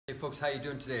Hey folks, how you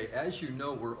doing today? As you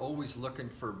know, we're always looking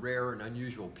for rare and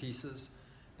unusual pieces,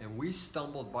 and we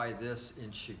stumbled by this in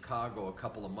Chicago a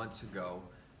couple of months ago,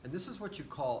 and this is what you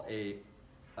call a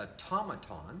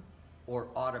automaton or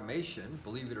automation.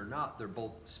 Believe it or not, they're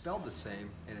both spelled the same,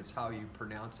 and it's how you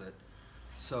pronounce it.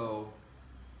 So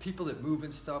people that move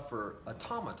and stuff are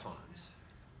automatons.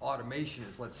 Automation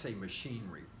is, let's say,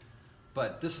 machinery.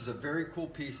 But this is a very cool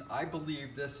piece. I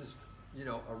believe this is, you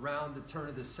know, around the turn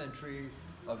of the century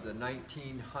of the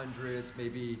 1900s,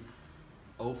 maybe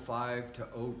 05 to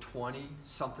 020,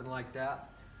 something like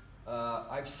that.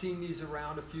 I've seen these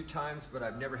around a few times, but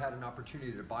I've never had an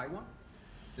opportunity to buy one.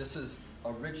 This is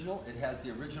original. It has the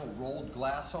original rolled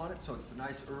glass on it, so it's a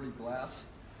nice early glass.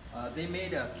 They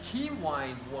made a key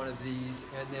wind one of these,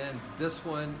 and then this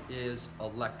one is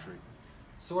electric.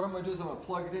 So what I'm going to do is I'm going to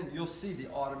plug it in. You'll see the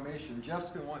automation. Jeff's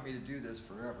been wanting me to do this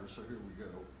forever, so here we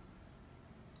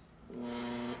go.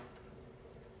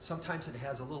 Sometimes it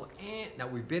has a little Now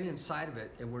we've been inside of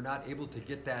it and we're not able to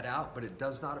get that out, but it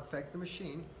does not affect the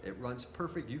machine. It runs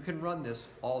perfect. You can run this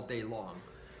all day long.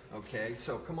 Okay,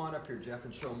 so come on up here, Jeff,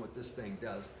 and show them what this thing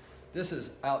does. This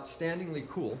is outstandingly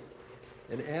cool.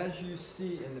 And as you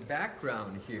see in the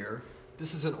background here,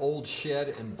 this is an old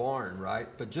shed and barn, right?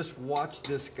 But just watch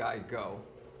this guy go.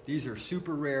 These are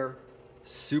super rare,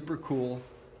 super cool.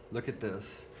 Look at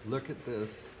this. Look at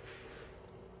this.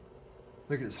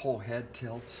 Look at his whole head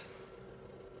tilts.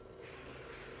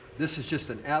 This is just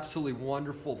an absolutely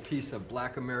wonderful piece of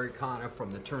black Americana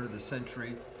from the turn of the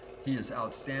century. He is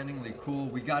outstandingly cool.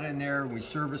 We got in there, we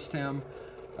serviced him.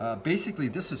 Basically,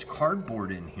 this is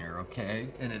cardboard in here, okay?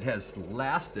 And it has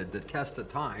lasted the test of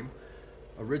time.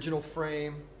 Original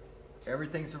frame,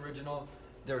 everything's original.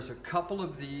 There's a couple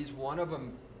of these. One of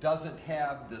them doesn't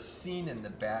have the scene in the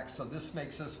back, so this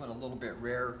makes this one a little bit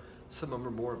rare. Some of them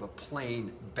are more of a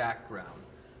plain background.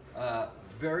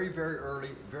 Very, very early,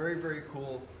 very, very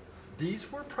cool.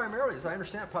 These were primarily, as I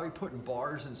understand, probably put in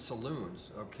bars and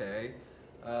saloons, okay?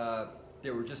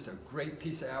 They were just a great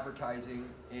piece of advertising,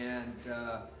 and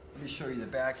let me show you the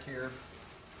back here.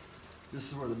 This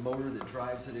is where the motor that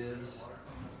drives it is.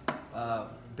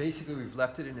 Basically, we've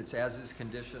left it in its as-is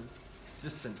condition.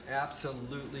 Just an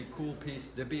absolutely cool piece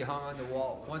to be hung on the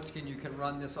wall. Once again, you can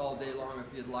run this all day long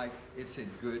if you'd like. It's in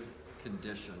good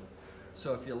condition.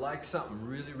 So if you like something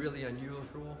really, really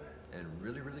unusual and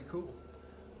really, really cool,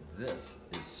 this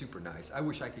is super nice. I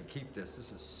wish I could keep this.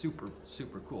 This is super,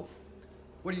 super cool.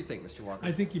 What do you think, Mr. Walker?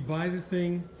 I think you buy the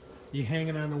thing, you hang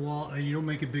it on the wall, and you don't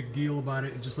make a big deal about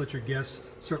it, and just let your guests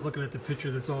start looking at the picture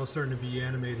that's all starting to be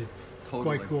animated.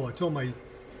 Totally. Quite cool. I told my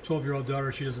 12-year-old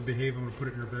daughter she doesn't behave, I'm going to put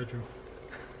it in her bedroom.